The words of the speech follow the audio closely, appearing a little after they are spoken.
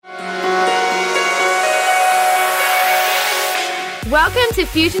Welcome to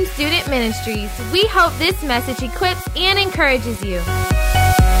Fusion Student Ministries. We hope this message equips and encourages you.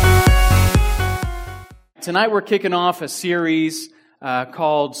 Tonight we're kicking off a series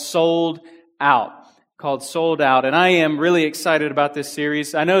called Sold Out. And I am really excited about this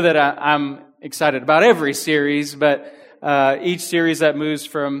series. I know that I'm excited about every series, but each series that moves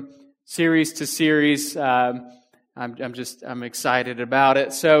from series to series, I'm excited about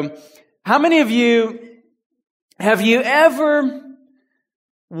it. So, how many of you have you ever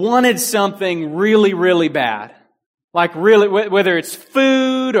wanted something really, really bad? Like really, whether it's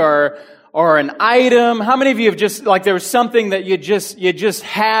food or an item. How many of you have just, like, there was something that you just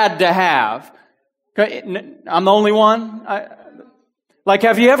had to have? I'm the only one? Like,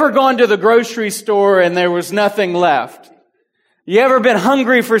 have you ever gone to the grocery store and there was nothing left? You ever been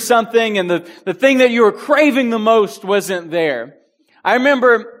hungry for something and the thing that you were craving the most wasn't there? I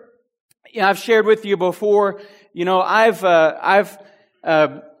remember, I've shared with you before, I've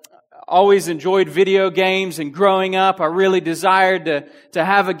always enjoyed video games, and growing up, I really desired to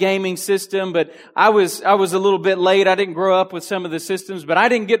have a gaming system, but I was a little bit late. I didn't grow up with some of the systems, but I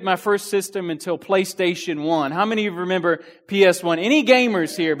didn't get my first system until PlayStation 1. How many of you remember PS1? Any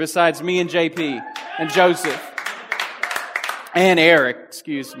gamers here besides me and JP and Joseph? And Eric,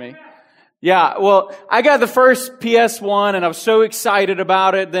 excuse me. Yeah, well, I got the first PS1 and I was so excited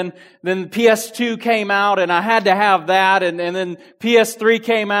about it. Then PS2 came out and I had to have that. And then PS3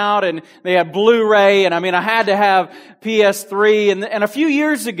 came out and they had Blu-ray. And I had to have PS3. And a few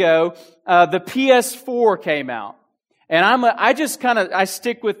years ago, the PS4 came out. And I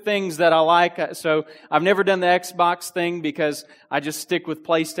stick with things that I like. So I've never done the Xbox thing because I just stick with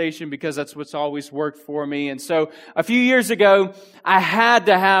PlayStation because that's what's always worked for me. And so a few years ago, I had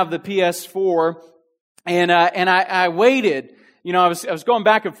to have the PS4, and I waited. I was going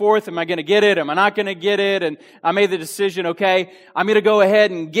back and forth. Am I going to get it? Am I not going to get it? And I made the decision, okay, I'm going to go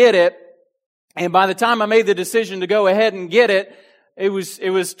ahead and get it. And by the time I made the decision to go ahead and get it, it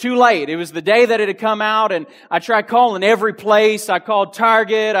was too late. It was the day that it had come out, and I tried calling every place. I called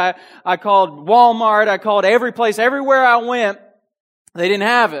Target, I called Walmart, I called every place. Everywhere I went, they didn't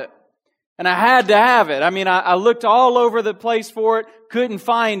have it. And I had to have it. I looked all over the place for it, couldn't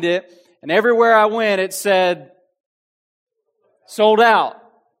find it, and everywhere I went, it said, sold out.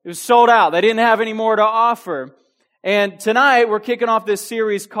 It was sold out. They didn't have any more to offer. And tonight, we're kicking off this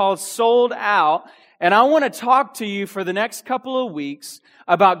series called Sold Out. And I want to talk to you for the next couple of weeks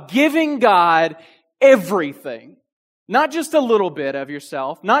about giving God everything. Not just a little bit of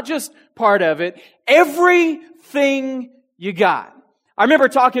yourself, not just part of it, everything you got. I remember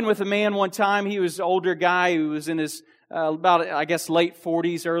talking with a man one time. He was an older guy who was in his late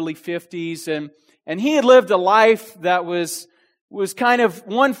 40s, early 50s, and he had lived a life that was kind of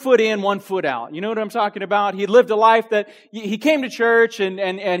 1 foot in, 1 foot out. You know what I'm talking about? He lived a life that he came to church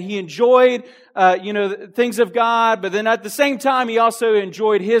and he enjoyed, things of God, but then at the same time, he also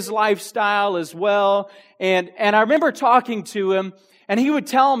enjoyed his lifestyle as well. And I remember talking to him, and he would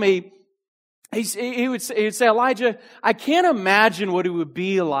tell me, he would say, Elijah, I can't imagine what it would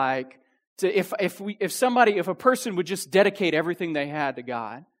be like if a person would just dedicate everything they had to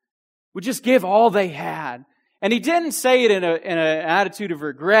God, would just give all they had. And he didn't say it in an attitude of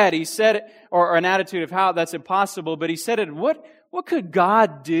regret. He said it, or an attitude of how that's impossible, but he said it, what could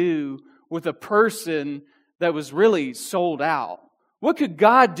God do with a person that was really sold out? What could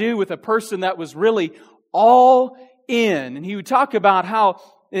God do with a person that was really all in? And he would talk about how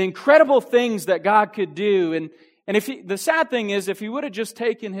incredible things that God could do. And the sad thing is, if he would have just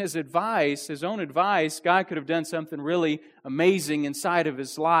taken his own advice, God could have done something really amazing inside of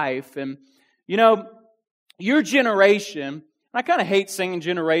his life. And, your generation, I kind of hate saying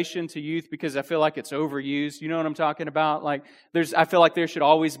generation to youth because I feel like it's overused. You know what I'm talking about? I feel like there should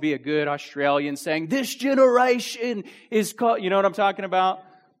always be a good Australian saying, this generation is called, you know what I'm talking about?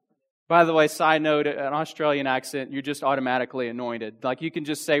 By the way, side note, an Australian accent, you're just automatically anointed. Like, you can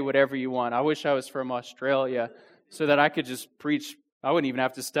just say whatever you want. I wish I was from Australia so that I could just preach. I wouldn't even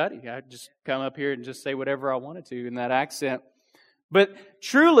have to study. I'd just come up here and just say whatever I wanted to in that accent. But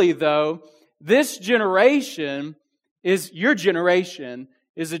truly, though, this generation is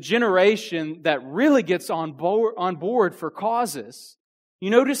a generation that really gets on board for causes.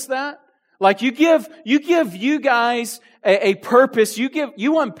 You notice that? Like, you give you guys a purpose,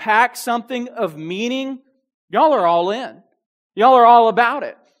 you unpack something of meaning, y'all are all in. Y'all are all about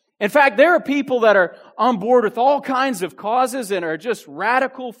it. In fact, there are people that are on board with all kinds of causes and are just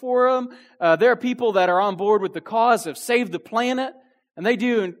radical for them. There are people that are on board with the cause of save the planet, and they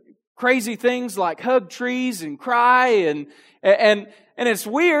do crazy things like hug trees and cry and it's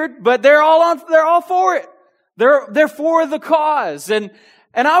weird, but they're all for it. They're for the cause. And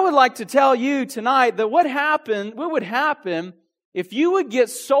I would like to tell you tonight that what would happen if you would get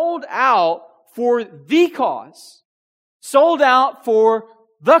sold out for the cause. Sold out for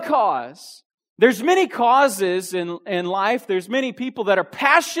the cause. There's many causes in life. There's many people that are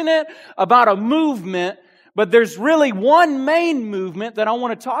passionate about a movement, but there's really one main movement that I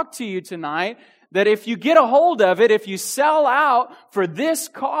want to talk to you tonight, that if you get a hold of it, if you sell out for this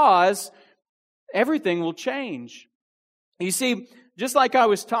cause, everything will change. You see, just like I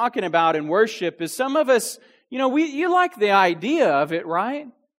was talking about in worship, is some of us, you like the idea of it, right?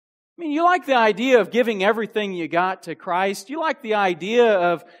 I mean, you like the idea of giving everything you got to Christ. You like the idea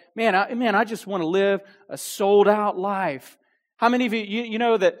of, I just want to live a sold out life. How many of you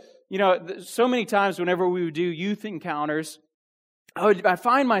know that, so many times whenever we would do youth encounters, I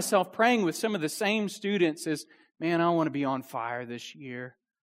find myself praying with some of the same students as, I want to be on fire this year.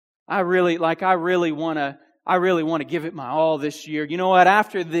 I really want to give it my all this year. You know what?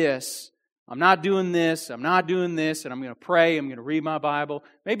 After this, I'm not doing this, and I'm going to pray, I'm going to read my Bible.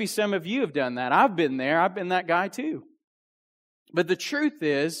 Maybe some of you have done that. I've been there. I've been that guy too. But the truth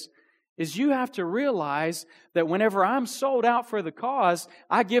is you have to realize that whenever I'm sold out for the cause,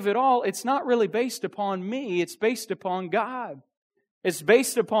 I give it all. It's not really based upon me. It's based upon God. It's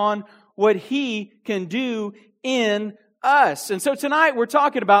based upon what He can do in us. And so tonight we're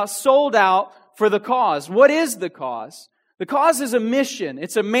talking about sold out for the cause. What is the cause? The cause is a mission.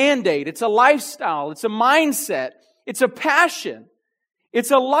 It's a mandate. It's a lifestyle. It's a mindset. It's a passion.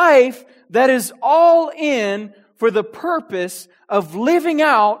 It's a life that is all in for the purpose of living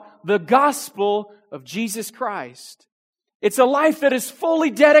out the gospel of Jesus Christ. It's a life that is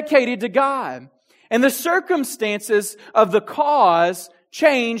fully dedicated to God. And the circumstances of the cause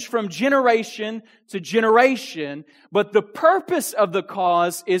change from generation to generation, but the purpose of the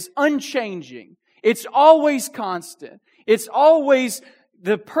cause is unchanging. It's always constant. It's always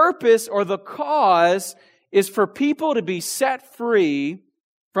the purpose or the cause is for people to be set free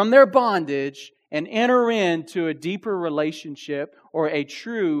from their bondage and enter into a deeper relationship or a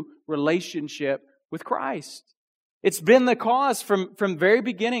true relationship with Christ. It's been the cause from very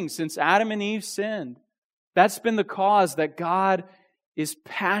beginning, since Adam and Eve sinned. That's been the cause that God is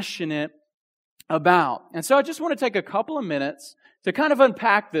passionate about. And so I just want to take a couple of minutes to kind of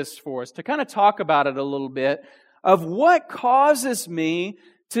unpack this for us, to kind of talk about it a little bit, of what causes me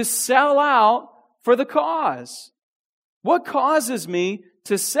to sell out for the cause. What causes me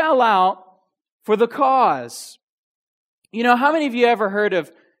to sell out for the cause? How many of you ever heard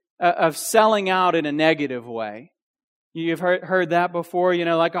of selling out in a negative way? You've heard that before,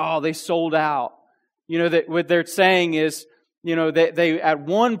 they sold out. That what they're saying is, they at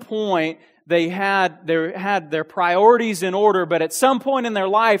one point they had their priorities in order, but at some point in their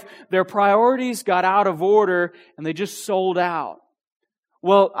life, their priorities got out of order and they just sold out.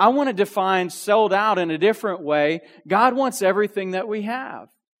 Well, I want to define sold out in a different way. God wants everything that we have.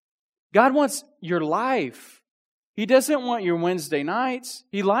 God wants your life. He doesn't want your Wednesday nights.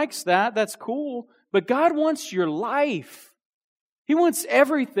 He likes that. That's cool. But God wants your life. He wants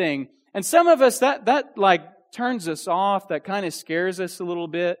everything. And some of us, that turns us off. That kind of scares us a little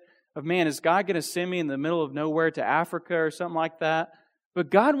bit. Of, is God going to send me in the middle of nowhere to Africa or something like that?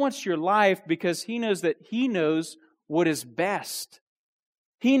 But God wants your life because He knows that He knows what is best.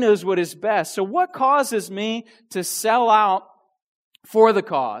 He knows what is best. So what causes me to sell out for the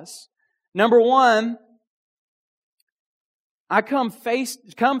cause? Number one, I come face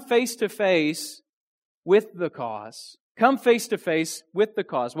to face with the cause. Come face to face with the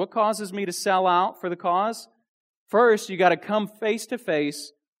cause. What causes me to sell out for the cause? First, you got to come face to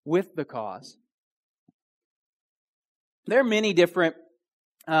face with the cause. There are many different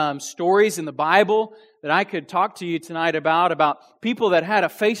stories in the Bible that I could talk to you tonight about people that had a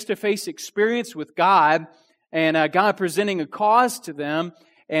face-to-face experience with God, and God presenting a cause to them,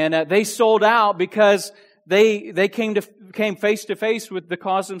 and they sold out because they came face-to-face with the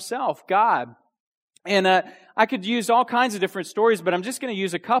cause Himself, God. And I could use all kinds of different stories, but I'm just going to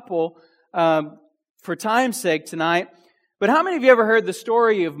use a couple for time's sake tonight. But how many of you ever heard the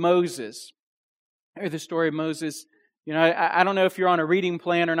story of Moses? Heard the story of Moses? I don't know if you're on a reading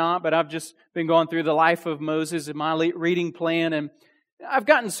plan or not, but I've just been going through the life of Moses in my reading plan, and I've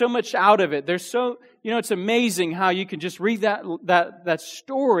gotten so much out of it. It's amazing how you can just read that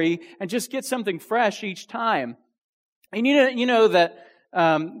story and just get something fresh each time. And you know that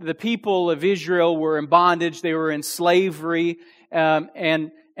the people of Israel were in bondage; they were in slavery,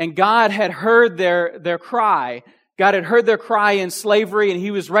 and God had heard their cry. God had heard their cry in slavery, and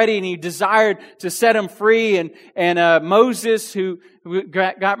He was ready, and He desired to set them free. And Moses, who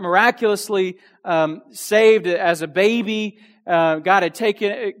got miraculously saved as a baby, God had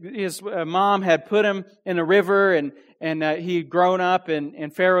taken, his mom had put him in a river, and he'd grown up in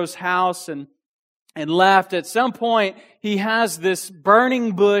Pharaoh's house and left. At some point, he has this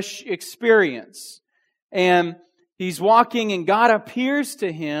burning bush experience. And he's walking, and God appears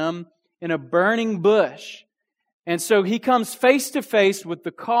to him in a burning bush. And so he comes face to face with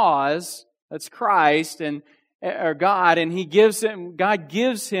the cause, that's Christ or God, and God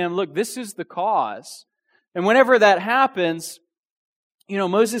gives him, look, this is the cause. And whenever that happens,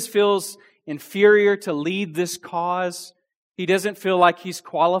 Moses feels inferior to lead this cause. He doesn't feel like he's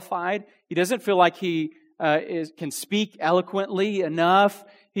qualified. He doesn't feel like he can speak eloquently enough.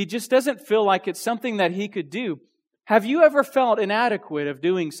 He just doesn't feel like it's something that he could do. Have you ever felt inadequate of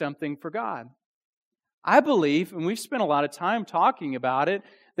doing something for God? I believe, and we've spent a lot of time talking about it,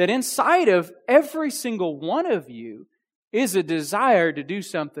 that inside of every single one of you is a desire to do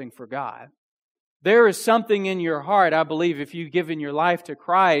something for God. There is something in your heart, I believe, if you've given your life to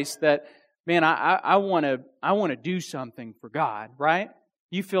Christ, that, man, I want to do something for God, right?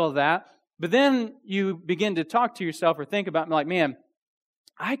 You feel that. But then you begin to talk to yourself or think about, like, man,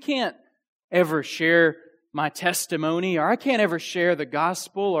 I can't ever share my testimony, or I can't ever share the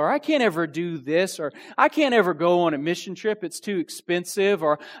gospel, or I can't ever do this, or I can't ever go on a mission trip, it's too expensive,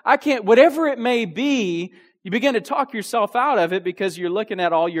 or I can't, whatever it may be, you begin to talk yourself out of it because you're looking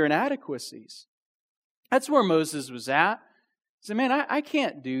at all your inadequacies. That's where Moses was at. He said, man, I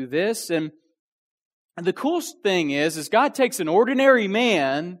can't do this. And the coolest thing is God takes an ordinary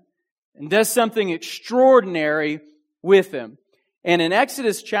man and does something extraordinary with him. And in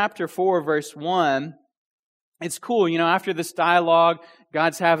Exodus chapter 4, verse 1, it's cool, after this dialogue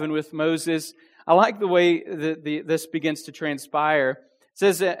God's having with Moses, I like the way this begins to transpire. It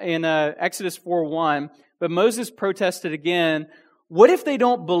says in Exodus 4:1, but Moses protested again, what if they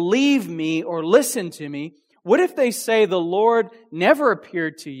don't believe me or listen to me? What if they say the Lord never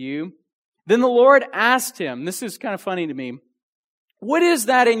appeared to you? Then the Lord asked him, this is kind of funny to me, what is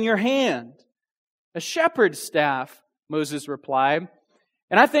that in your hand? A shepherd's staff, Moses replied.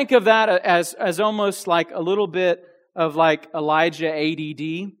 And I think of that as almost like a little bit of like Elijah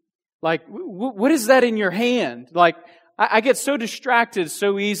ADD. Like, what is that in your hand? Like, I get so distracted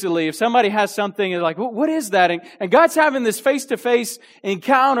so easily. If somebody has something, and like, what is that? And God's having this face-to-face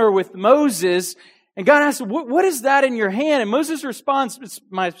encounter with Moses. And God asks, what is that in your hand? And Moses responds, it's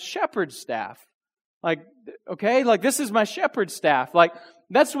my shepherd's staff. Like, okay, like this is my shepherd's staff. Like,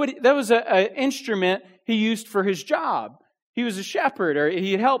 that was an instrument he used for his job. He was a shepherd, or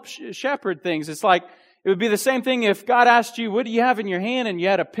he helped shepherd things. It's like, it would be the same thing if God asked you, what do you have in your hand? And you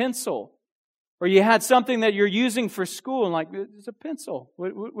had a pencil. Or you had something that you're using for school, and like, it's a pencil.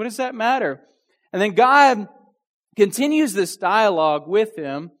 What does that matter? And then God continues this dialogue with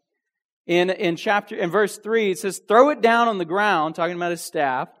him in verse 3. It says, throw it down on the ground, talking about his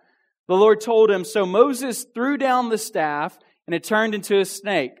staff. The Lord told him, so Moses threw down the staff, and it turned into a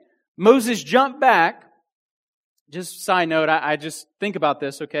snake. Moses jumped back. Just side note, I just think about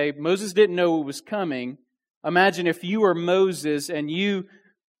this, okay? Moses didn't know what was coming. Imagine if you were Moses and you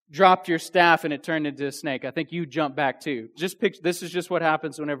dropped your staff and it turned into a snake. I think you jump back too. This is just what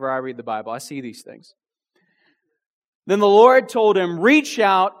happens whenever I read the Bible. I see these things. Then the Lord told him, reach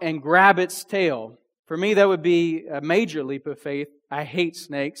out and grab its tail. For me, that would be a major leap of faith. I hate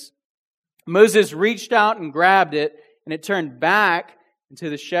snakes. Moses reached out and grabbed it, and it turned back into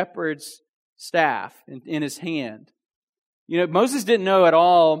the shepherd's staff in his hand. Moses didn't know at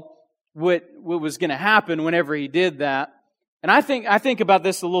all what was going to happen whenever he did that. And I think about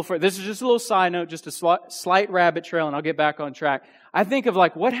this a little further. This is just a little side note, just a slight rabbit trail, and I'll get back on track. I think of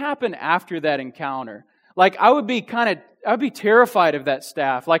like what happened after that encounter. Like I would be terrified of that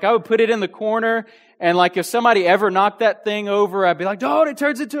staff. Like I would put it in the corner, and like if somebody ever knocked that thing over, I'd be like, "Oh, it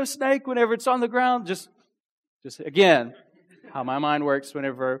turns into a snake whenever it's on the ground." Just again, how my mind works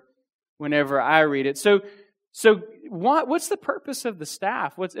whenever I read it. So what's the purpose of the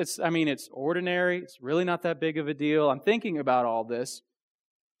staff? It's ordinary. It's really not that big of a deal. I'm thinking about all this.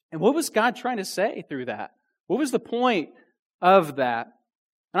 And what was God trying to say through that? What was the point of that?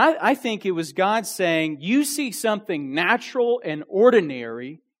 And I think it was God saying, you see something natural and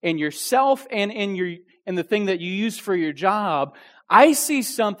ordinary in yourself and in the thing that you use for your job. I see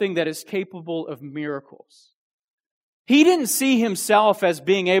something that is capable of miracles. He didn't see himself as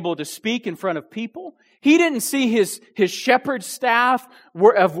being able to speak in front of people. He didn't see his shepherd's staff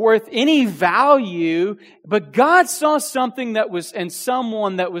of worth any value, but God saw something that was, and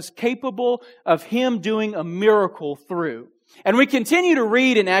someone that was capable of him doing a miracle through. And we continue to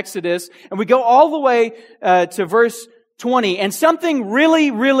read in Exodus, and we go all the way to verse 20, and something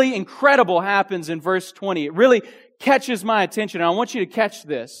really, really incredible happens in verse 20. It really catches my attention, and I want you to catch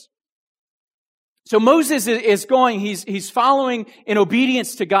this. So Moses is going, he's following in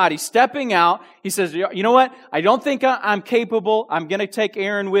obedience to God. He's stepping out. He says, you know what? I don't think I'm capable. I'm going to take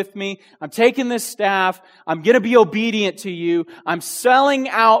Aaron with me. I'm taking this staff. I'm going to be obedient to you. I'm selling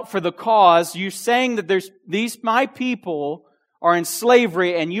out for the cause. You're saying that my people are in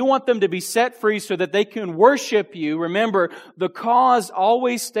slavery and you want them to be set free so that they can worship you. Remember, the cause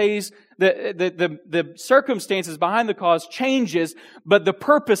always stays, the circumstances behind the cause changes, but the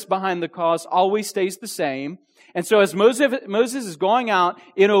purpose behind the cause always stays the same. And so as Moses is going out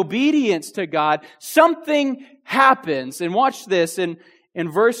in obedience to God, something happens. And watch this in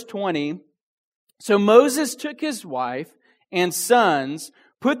verse 20. So Moses took his wife and sons,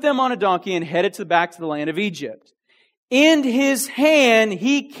 put them on a donkey and headed back to the land of Egypt. In his hand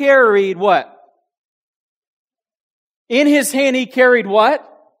he carried what? In his hand he carried what?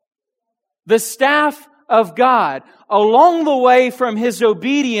 The staff of God. Along the way from his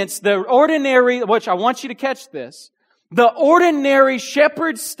obedience, the ordinary, which I want you to catch this, the ordinary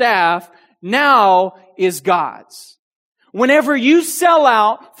shepherd's staff now is God's. Whenever you sell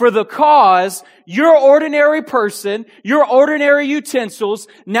out for the cause, your ordinary person, your ordinary utensils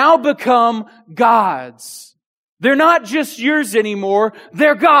now become God's. They're not just yours anymore,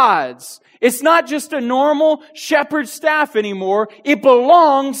 they're God's. It's not just a normal shepherd's staff anymore, it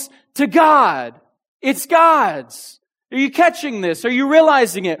belongs to God. It's God's. Are you catching this? Are you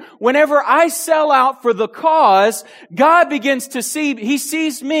realizing it? Whenever I sell out for the cause, God begins to see, He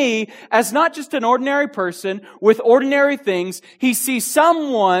sees me as not just an ordinary person with ordinary things. He sees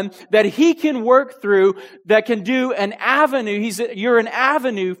someone that He can work through, that can do an avenue. You're an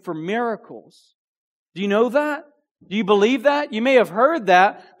avenue for miracles. Do you know that? Do you believe that? You may have heard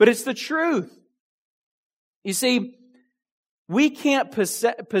that, but it's the truth. You see, we can't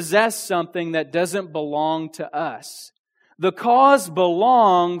possess something that doesn't belong to us. The cause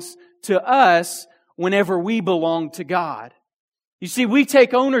belongs to us whenever we belong to God. You see, we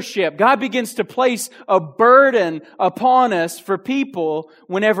take ownership. God begins to place a burden upon us for people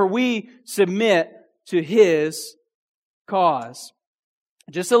whenever we submit to His cause.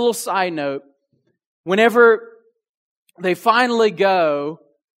 Just a little side note. Whenever they finally go,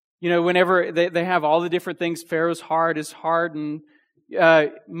 whenever they have all the different things, Pharaoh's heart is hardened.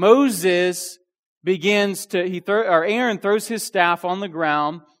 Moses begins to, Aaron throws his staff on the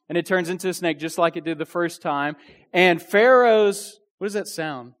ground and it turns into a snake just like it did the first time. And Pharaoh's, what does that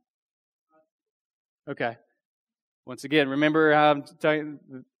sound? Okay. Once again, remember how I'm talking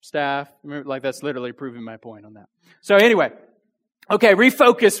the staff? Remember, that's literally proving my point on that. So anyway, okay,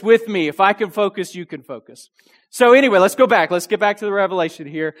 refocus with me. If I can focus, you can focus. So anyway, let's go back. Let's get back to the revelation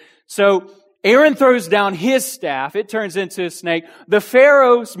here. So Aaron throws down his staff. It turns into a snake. The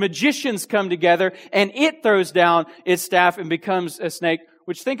Pharaoh's magicians come together and it throws down its staff and becomes a snake.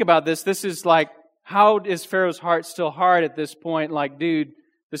 Which, think about this. This is like, how is Pharaoh's heart still hard at this point? Like, dude,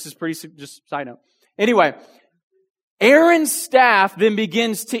 this is pretty, just side note. Anyway, Aaron's staff then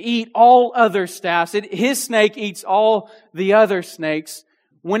begins to eat all other staffs. His snake eats all the other snakes.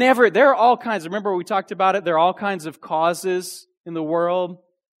 Whenever, there are all kinds, remember we talked about it, there are all kinds of causes in the world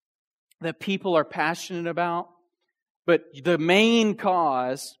that people are passionate about. But the main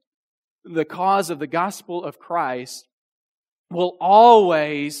cause, the cause of the gospel of Christ, will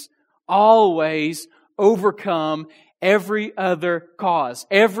always overcome every other cause,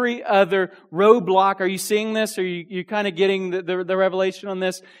 every other roadblock. Are you seeing this? Are you kind of getting the revelation on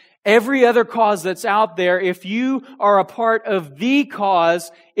this? Every other cause that's out there, if you are a part of the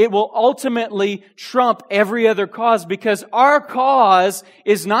cause, it will ultimately trump every other cause, because our cause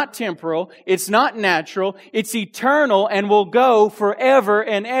is not temporal, it's not natural, it's eternal and will go forever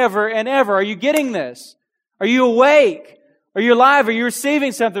and ever and ever. Are you getting this? Are you awake? Are you alive? Are you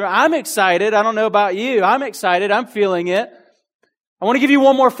receiving something? I'm excited. I don't know about you. I'm excited. I'm feeling it. I want to give you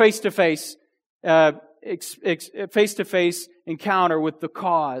one more face-to-face encounter with the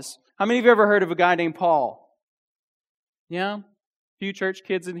cause. How many of you ever heard of a guy named Paul? Yeah? A few church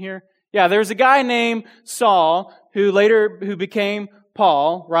kids in here? Yeah, there's a guy named Saul who became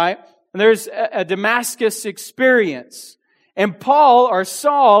Paul, right? And there's a Damascus experience. And Paul, or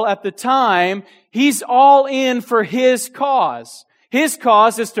Saul at the time, he's all in for his cause. His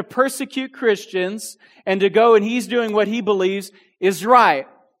cause is to persecute Christians and to go, and he's doing what he believes is right.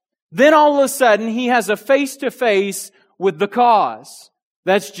 Then all of a sudden, he has a face-to-face with the cause.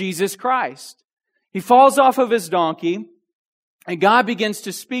 That's Jesus Christ. He falls off of his donkey, and God begins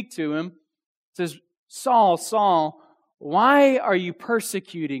to speak to him. Says, Saul, Saul, why are you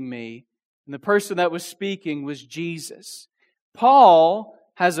persecuting me? And the person that was speaking was Jesus. Paul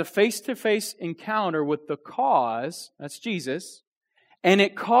has a face-to-face encounter with the cause, that's Jesus, and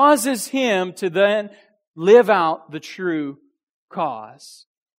it causes him to then live out the true cause.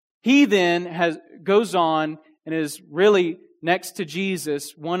 He then goes on and is really, next to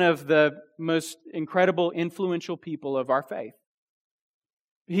Jesus, one of the most incredible, influential people of our faith.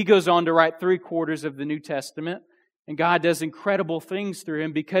 He goes on to write 3/4 of the New Testament, and God does incredible things through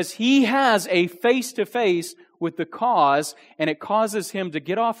him because he has a face-to-face with the cause, and it causes him to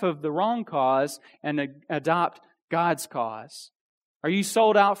get off of the wrong cause and adopt God's cause. Are you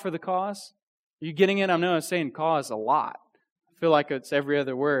sold out for the cause? Are you getting it? I know I'm saying cause a lot. I feel like it's every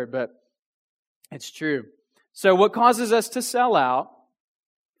other word, but it's true. So what causes us to sell out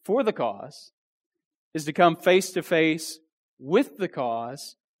for the cause is to come face-to-face with the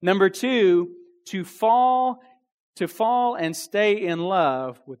cause. Number 2, to fall and stay in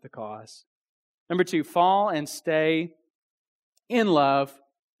love with the cause. Number 2, fall and stay in love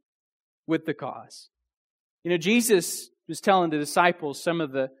with the cause. You know, Jesus was telling the disciples some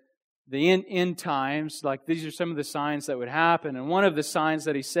of the end times, like these are some of the signs that would happen. And one of the signs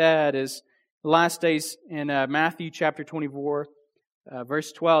that he said is the last days in Matthew chapter 24,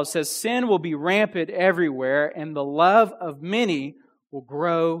 verse 12 says, sin will be rampant everywhere, and the love of many will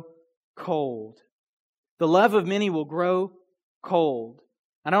grow cold. The love of many will grow cold.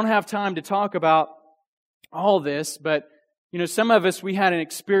 I don't have time to talk about all this, but you know, some of us, we had an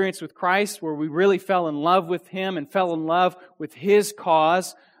experience with Christ where we really fell in love with Him and fell in love with His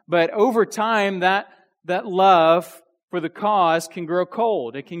cause. But over time, that love for the cause can grow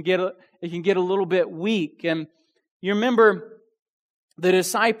cold. It can get a little bit weak. And you remember the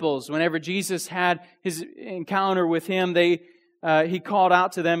disciples, whenever Jesus had His encounter with Him, He called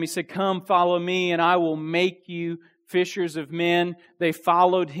out to them. He said, "Come, follow me, and I will make you fishers of men." They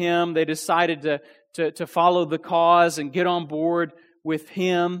followed Him. They decided to follow the cause and get on board with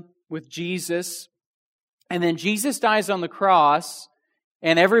Him, with Jesus. And then Jesus dies on the cross,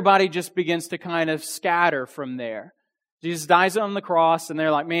 and everybody just begins to kind of scatter from there. Jesus dies on the cross, and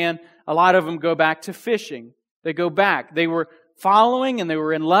they're like, man, a lot of them go back to fishing. They go back. They were following and they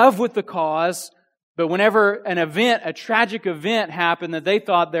were in love with the cause, but whenever a tragic event happened that they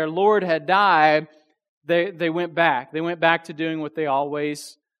thought their Lord had died, they went back. They went back to doing what they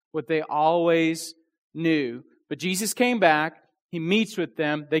always knew. But Jesus came back. He meets with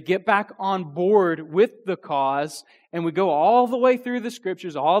them. They get back on board with the cause, and we go all the way through the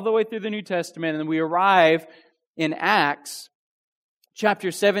Scriptures, all the way through the New Testament, and then we arrive in Acts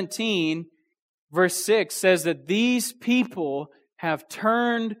chapter 17, verse 6 says that these people have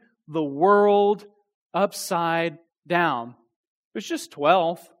turned the world upside down. It's just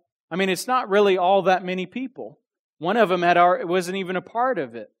 12. I mean, it's not really all that many people. One of them wasn't even a part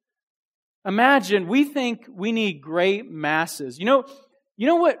of it. Imagine, we think we need great masses. You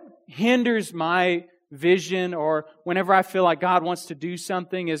know what hinders my vision, or whenever I feel like God wants to do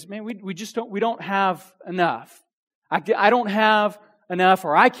something, is, man, we don't have enough. I don't have enough,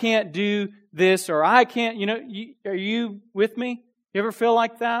 or I can't do this, or I can't, are you with me? You ever feel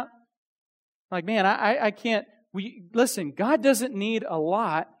like that? Like, man, I can't. Listen, God doesn't need a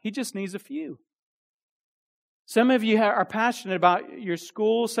lot. He just needs a few. Some of you are passionate about your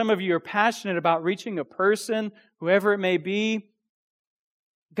school. Some of you are passionate about reaching a person, whoever it may be.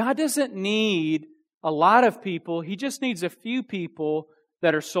 God doesn't need a lot of people. He just needs a few people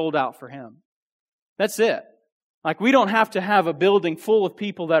that are sold out for Him. That's it. Like, we don't have to have a building full of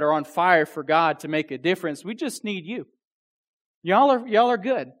people that are on fire for God to make a difference. We just need you. Y'all are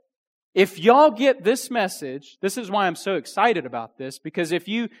good. If y'all get this message, this is why I'm so excited about this, because if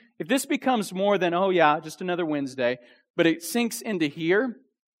this becomes more than, oh yeah, just another Wednesday, but it sinks into here,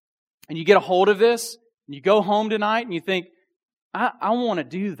 and you get a hold of this, and you go home tonight and you think, I want to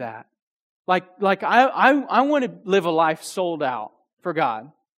do that. Like I want to live a life sold out for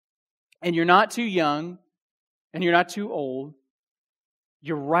God. And you're not too young, and you're not too old.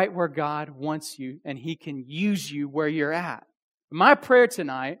 You're right where God wants you, and He can use you where you're at. My prayer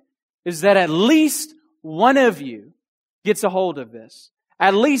tonight is that at least one of you gets a hold of this.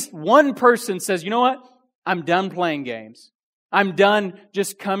 At least one person says, you know what? I'm done playing games. I'm done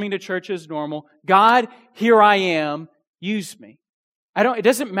just coming to church as normal. God, here I am. Use me. It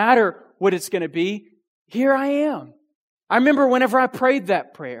doesn't matter what it's going to be. Here I am. I remember whenever I prayed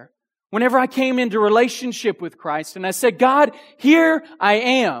that prayer, whenever I came into relationship with Christ and I said, God, here I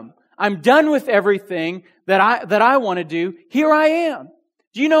am. I'm done with everything that I want to do. Here I am.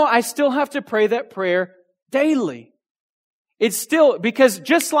 Do you know I still have to pray that prayer daily? It's still, because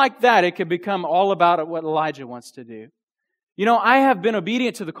just like that, it could become all about what Elijah wants to do. You know, I have been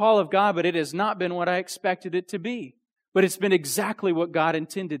obedient to the call of God, but it has not been what I expected it to be. But it's been exactly what God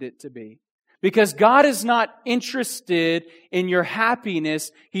intended it to be. Because God is not interested in your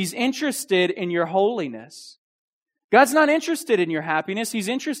happiness. He's interested in your holiness. God's not interested in your happiness. He's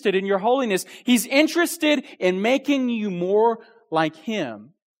interested in your holiness. He's interested in making you more like Him.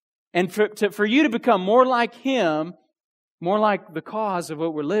 And for you to become more like Him, more like the cause of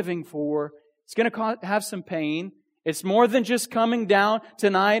what we're living for, it's going to have some pain. It's more than just coming down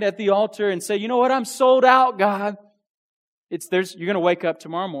tonight at the altar and say, you know what, I'm sold out, God. You're going to wake up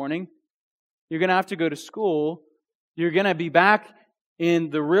tomorrow morning. You're going to have to go to school. You're going to be back in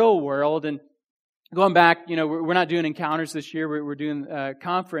the real world. And going back, you know, we're not doing encounters this year. We're doing a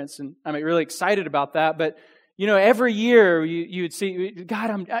conference, and I'm really excited about that. But, you know, every year you would see,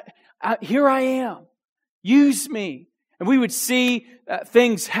 God, here I am. Use me. And we would see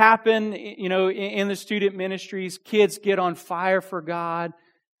things happen, you know, in the student ministries. Kids get on fire for God.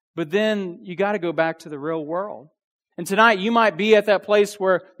 But then you got to go back to the real world. And tonight you might be at that place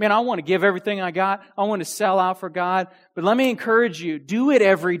where, man, I want to give everything I got. I want to sell out for God. But let me encourage you, do it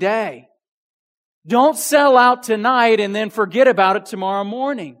every day. Don't sell out tonight and then forget about it tomorrow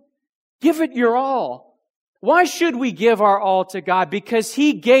morning. Give it your all. Why should we give our all to God? Because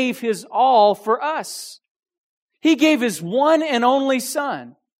He gave His all for us. He gave His one and only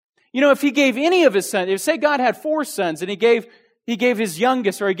Son. You know, if He gave any of His sons, if say God had 4 sons and He gave His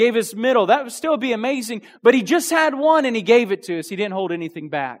youngest or He gave His middle, that would still be amazing. But He just had one and He gave it to us. He didn't hold anything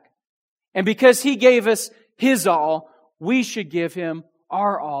back. And because He gave us His all, we should give Him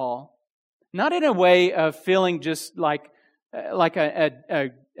our all. Not in a way of feeling just like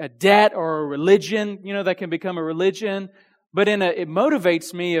a debt or a religion, you know, that can become a religion. But it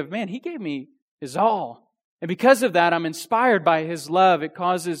motivates me of, man, He gave me His all. And because of that, I'm inspired by His love. It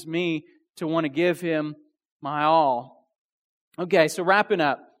causes me to want to give Him my all. Okay, so wrapping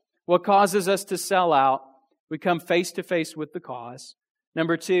up. What causes us to sell out? We come face to face with the cause.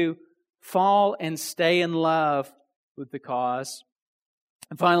 Number 2, fall and stay in love with the cause.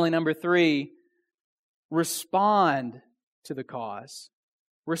 And finally, number 3, respond to the cause.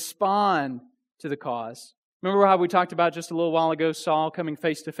 Respond to the cause. Remember how we talked about just a little while ago, Saul coming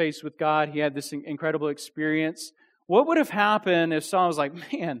face to face with God? He had this incredible experience. What would have happened if Saul was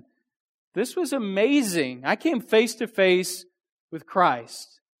like, man, this was amazing. I came face to face with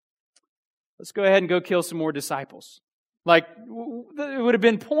Christ. Let's go ahead and go kill some more disciples. Like, it would have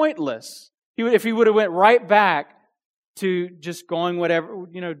been pointless. If he would have went right back to just going whatever,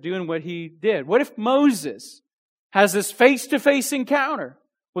 you know, doing what he did. What if Moses has this face-to-face encounter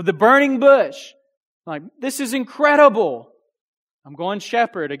with the burning bush? Like, this is incredible. I'm going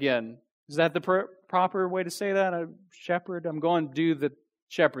shepherd again. Is that the proper way to say that? A shepherd? I'm going to do the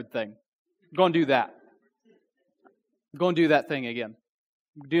shepherd thing. I'm going to do that. I'm going to do that thing again.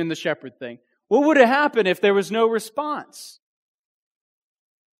 I'm doing the shepherd thing. What would have happened if there was no response?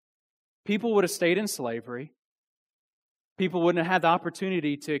 People would have stayed in slavery. People wouldn't have had the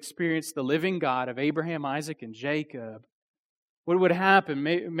opportunity to experience the living God of Abraham, Isaac, and Jacob. What would happen?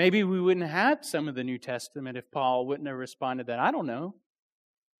 Maybe we wouldn't have had some of the New Testament if Paul wouldn't have responded to that. I don't know.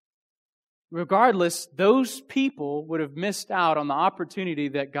 Regardless, those people would have missed out on the opportunity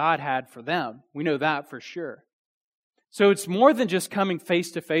that God had for them. We know that for sure. So it's more than just coming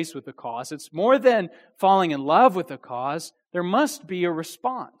face to face with the cause. It's more than falling in love with the cause. There must be a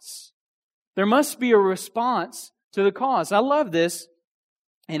response. There must be a response to the cause. I love this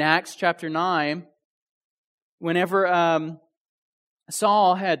in Acts chapter 9. Whenever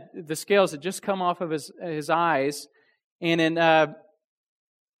Saul had the scales had just come off of his eyes. And in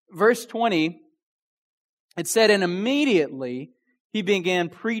verse 20, it said, and immediately he began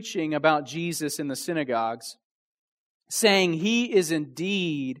preaching about Jesus in the synagogues, saying, He is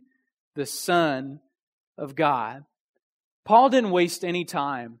indeed the Son of God. Paul didn't waste any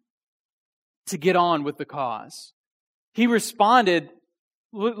time to get on with the cause. He responded,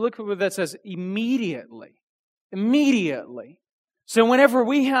 look at what that says, immediately. Immediately. So whenever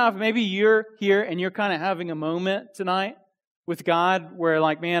we have, maybe you're here and you're kind of having a moment tonight with God where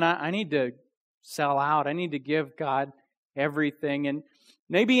like, man, I need to sell out. I need to give God everything. And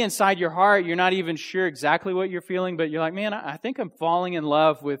maybe inside your heart, you're not even sure exactly what you're feeling, but you're like, man, I think I'm falling in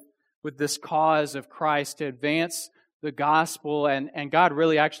love with this cause of Christ to advance the gospel, and God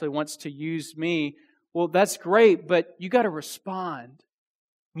really actually wants to use me. Well, that's great, but you got to respond.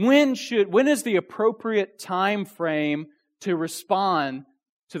 When is the appropriate time frame to respond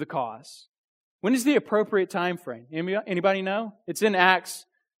to the cause? When is the appropriate time frame? Anybody know? It's in Acts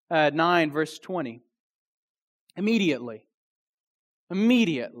 9, verse 20. Immediately.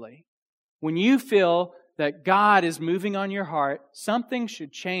 Immediately. When you feel that God is moving on your heart, something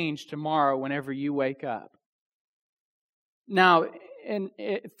should change tomorrow whenever you wake up. Now,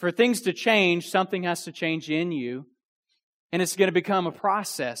 for things to change, something has to change in you. And it's going to become a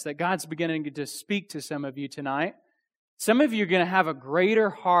process that God's beginning to speak to some of you tonight. Some of you are going to have a greater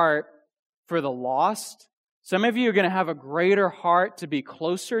heart for the lost. Some of you are going to have a greater heart to be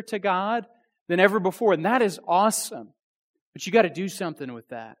closer to God than ever before. And that is awesome. But you got to do something with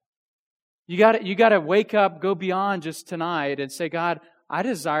that. You got to wake up, go beyond just tonight and say, God, I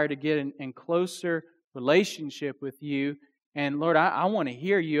desire to get in closer relationship with you. And Lord, I want to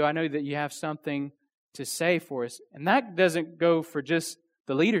hear you. I know that you have something to say for us. And that doesn't go for just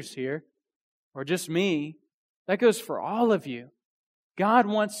the leaders here or just me. That goes for all of you. God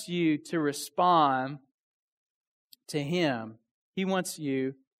wants you to respond to Him. He wants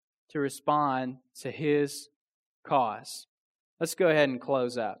you to respond to His cause. Let's go ahead and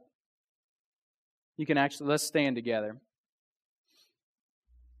close up. Let's stand together.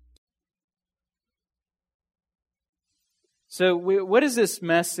 So what is this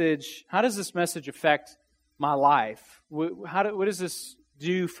message? How does this message affect my life? What does this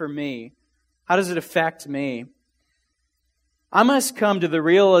do for me? How does it affect me? I must come to the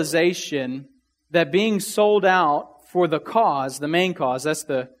realization that being sold out for the cause, the main cause, that's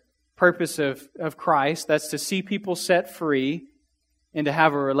the purpose of Christ, that's to see people set free and to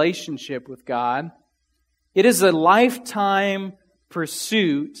have a relationship with God. It is a lifetime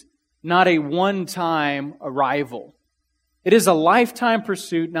pursuit, not a one-time arrival. It is a lifetime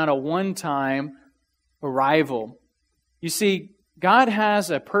pursuit, not a one-time arrival. You see, God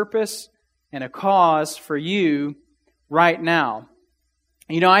has a purpose and a cause for you right now.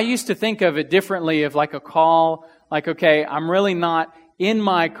 You know, I used to think of it differently, of like a call, like, okay, I'm really not in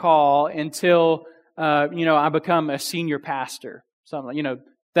my call until, I become a senior pastor. Something,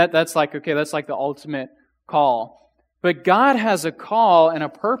 that's like, okay, that's like the ultimate call. But God has a call and a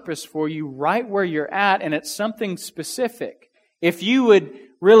purpose for you right where you're at, and it's something specific. If you would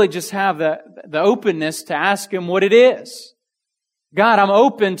really just have the openness to ask Him what it is. God, I'm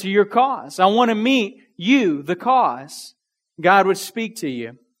open to your cause. I want to meet you, the cause. God would speak to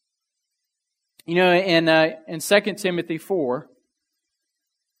you. You know, in 2 Timothy 4,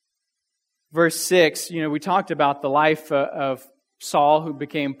 verse 6, we talked about the life of Saul, who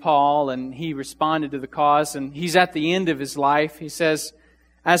became Paul, and he responded to the cause, and he's at the end of his life. He says,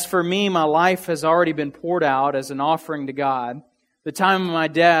 "As for me, my life has already been poured out as an offering to God. The time of my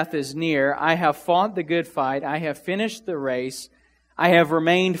death is near. I have fought the good fight. I have finished the race. I have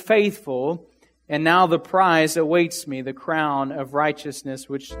remained faithful. And now the prize awaits me, the crown of righteousness,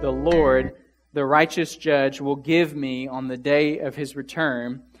 which the Lord, the righteous judge, will give me on the day of His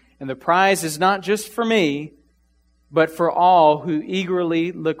return. And the prize is not just for me, but for all who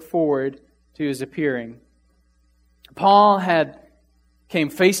eagerly look forward to His appearing." Paul came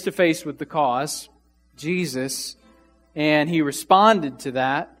face to face with the cause, Jesus, and he responded to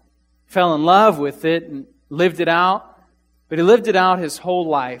that, fell in love with it, and lived it out. But he lived it out his whole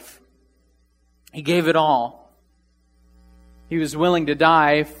life. He gave it all. He was willing to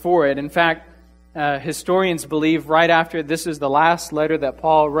die for it. In fact, historians believe right after this is the last letter that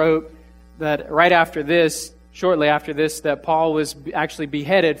Paul wrote, that right after this, shortly after this, that Paul was actually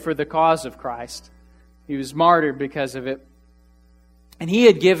beheaded for the cause of Christ. He was martyred because of it. And he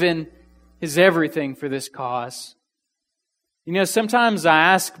had given his everything for this cause. Sometimes I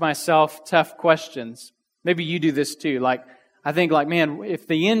ask myself tough questions. Maybe you do this too. I think man, if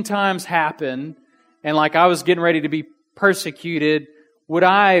the end times happen and I was getting ready to be persecuted, would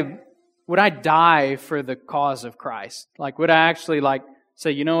I die for the cause of Christ? Would I actually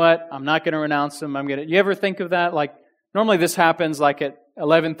say, you know what? I'm not going to renounce Him. You ever think of that? Normally this happens at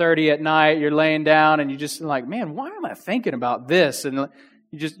 11:30 at night. You're laying down and you just man, why am I thinking about this? And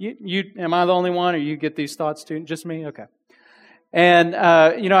you am I the only one, or you get these thoughts too? Just me? Okay. And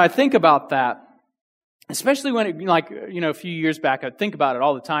I think about that, especially when a few years back, I'd think about it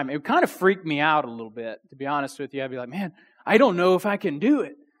all the time. It would kind of freak me out a little bit, to be honest with you. I'd be like, man, I don't know if I can do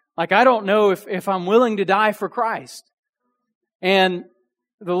it. I don't know if I'm willing to die for Christ. And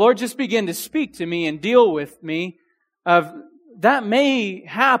the Lord just began to speak to me and deal with me of that may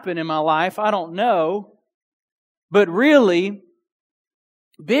happen in my life. I don't know. But really,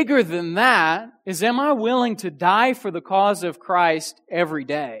 bigger than that is, am I willing to die for the cause of Christ every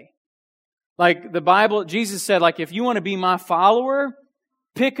day? The Bible, Jesus said, if you want to be my follower,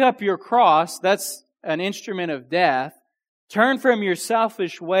 pick up your cross. That's an instrument of death. Turn from your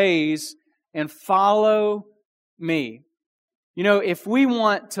selfish ways and follow me. You know, if we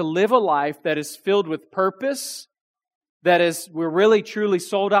want to live a life that is filled with purpose, that is, we're really truly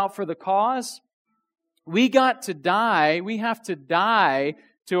sold out for the cause, we got to die. We have to die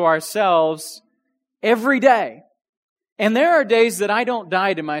to ourselves every day. And there are days that I don't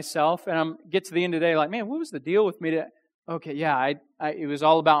die to myself, and I get to the end of the day like, man, what was the deal with me today? Okay, yeah, it was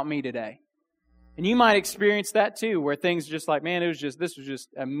all about me today. And you might experience that too, where things are just like, man, this was just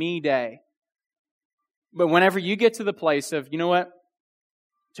a me day. But whenever you get to the place of, you know what,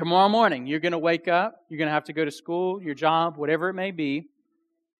 tomorrow morning you're going to wake up, you're going to have to go to school, your job, whatever it may be,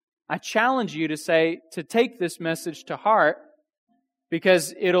 I challenge you to take this message to heart,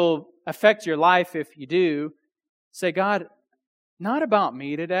 because it'll affect your life if you do. Say, God, not about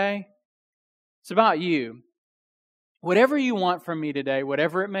me today. It's about you. Whatever you want from me today,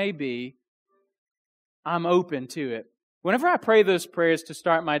 whatever it may be, I'm open to it. Whenever I pray those prayers to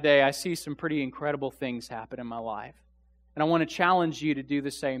start my day, I see some pretty incredible things happen in my life. And I want to challenge you to do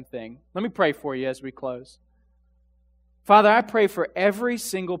the same thing. Let me pray for you as we close. Father, I pray for every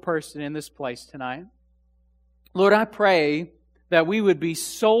single person in this place tonight. Lord, I pray that we would be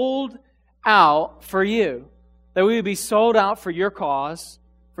sold out for you. That we would be sold out for your cause,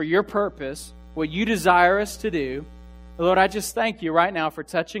 for your purpose, what you desire us to do. Lord, I just thank you right now for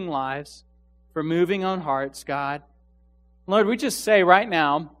touching lives, for moving on hearts, God. Lord, we just say right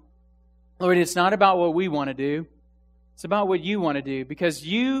now, Lord, it's not about what we want to do. It's about what you want to do. Because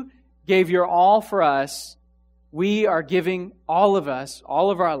you gave your all for us, we are giving all of us,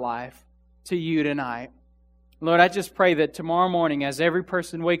 all of our life, to you tonight. Lord, I just pray that tomorrow morning, as every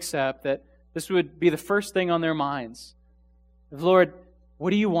person wakes up, that this would be the first thing on their minds. Lord, what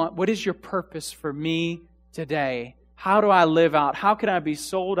do you want? What is your purpose for me today? How do I live out? How can I be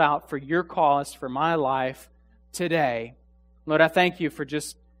sold out for your cause, for my life today? Lord, I thank you for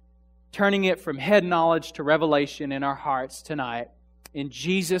just turning it from head knowledge to revelation in our hearts tonight. In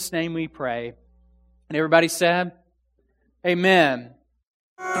Jesus' name we pray. And everybody said, Amen.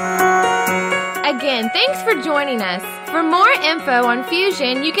 Again, thanks for joining us. For more info on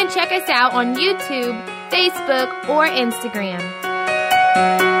Fusion, you can check us out on YouTube, Facebook, or Instagram.